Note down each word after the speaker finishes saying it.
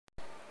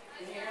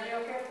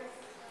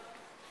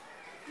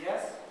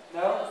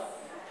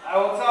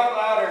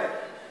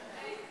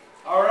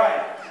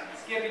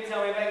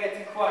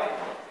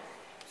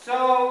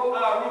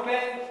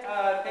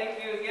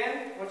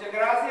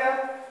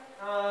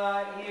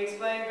he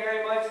explained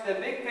very much the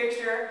big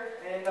picture,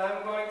 and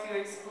I'm going to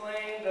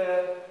explain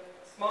the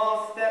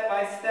small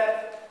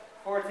step-by-step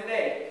for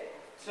today.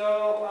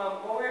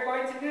 So what we're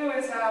going to do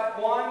is have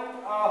one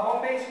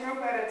home-based group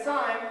at a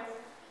time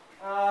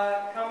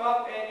come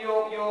up, and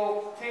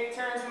you'll take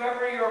turns,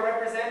 whoever your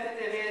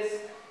representative is.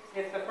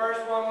 If the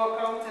first one will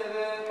come to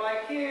the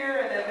mic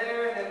here, and then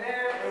there, and then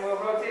there, and we'll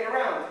rotate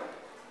around.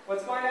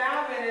 What's going to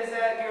happen is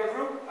that your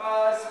group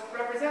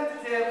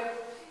representative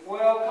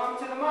will come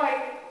to the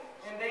mic,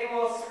 and they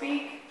will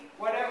speak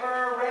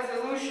whatever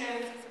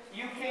resolution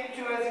you came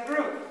to as a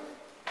group.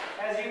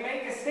 As you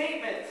make a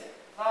statement,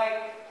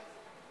 like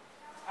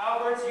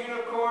Albert's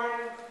unicorn,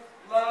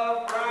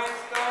 love,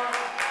 rhinestone,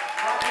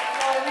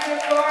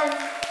 unicorn,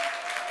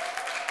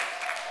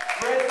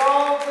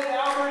 resolve that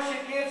Albert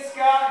should give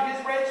Scott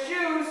his red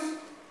shoes.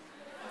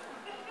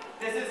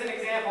 This is an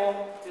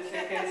example, just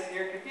in case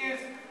you're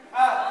confused.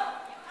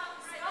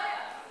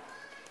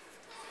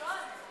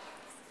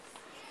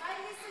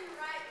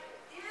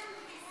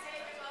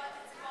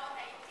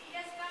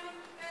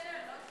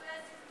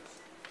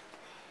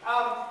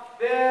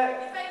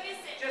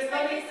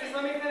 Just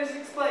let me finish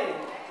explaining.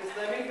 Just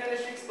let me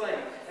finish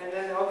explaining, and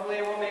then hopefully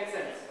it will make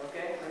sense.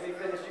 Okay? Let me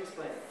finish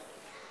explaining.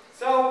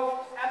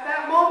 So, at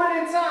that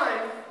moment in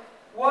time,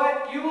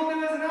 what you will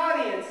do as an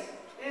audience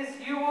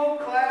is you will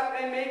clap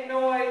and make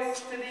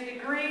noise to the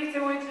degree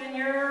to which in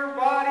your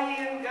body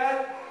and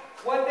gut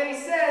what they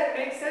said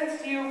makes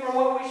sense to you for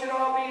what we should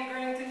all be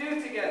agreeing to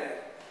do together.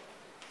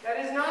 That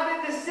is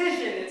not a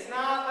decision. It's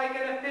not like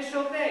an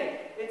official thing.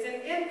 It's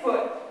an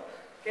input.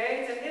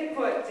 Okay? It's an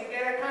input to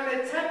get a kind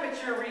of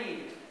temperature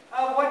read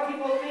of what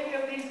people think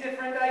of these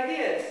different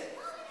ideas.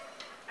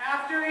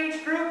 After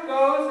each group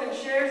goes and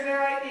shares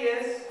their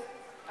ideas,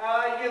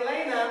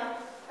 Yelena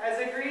has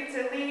agreed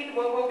to lead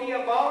what will be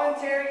a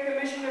voluntary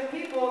commission of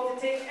people to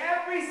take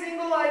every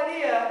single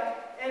idea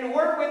and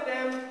work with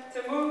them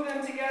to move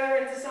them together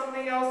into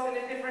something else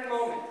in a different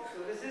moment.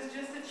 So this is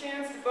just a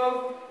chance to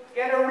both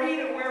get a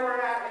read of where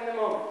we're at in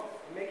the moment.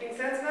 Making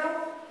sense?